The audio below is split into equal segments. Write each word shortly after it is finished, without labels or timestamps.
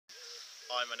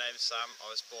Hi, my name's Sam. I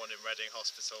was born in Reading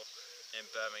Hospital in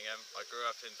Birmingham. I grew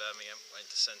up in Birmingham, went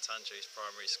to St Andrew's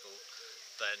Primary School,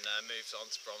 then moved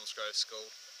on to Bromsgrove School,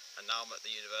 and now I'm at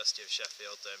the University of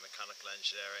Sheffield doing mechanical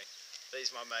engineering.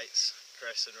 These are my mates,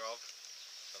 Chris and Rob.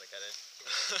 Trying to get in.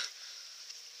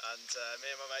 And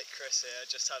me and my mate Chris here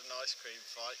just had an ice cream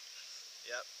fight.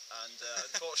 Yep, and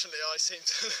unfortunately I seem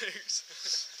to lose.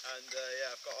 And yeah,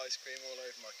 I've got ice cream all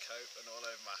over my coat and all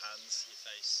over my hands. Your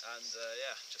face. And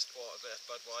yeah, just bought a bit of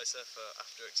Budweiser for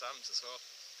after exams as well.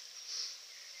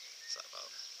 What's that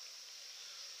about?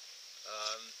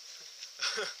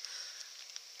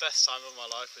 Best time of my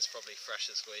life was probably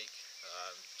Freshers Week.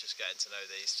 Just getting to know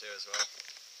these two as well.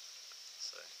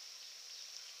 So.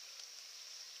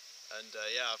 And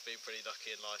yeah, I've been pretty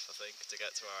lucky in life, I think, to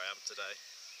get to where I am today.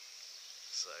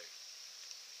 So,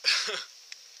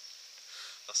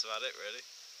 that's about it really.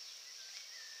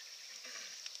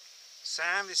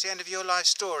 Sam, it's the end of your life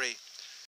story.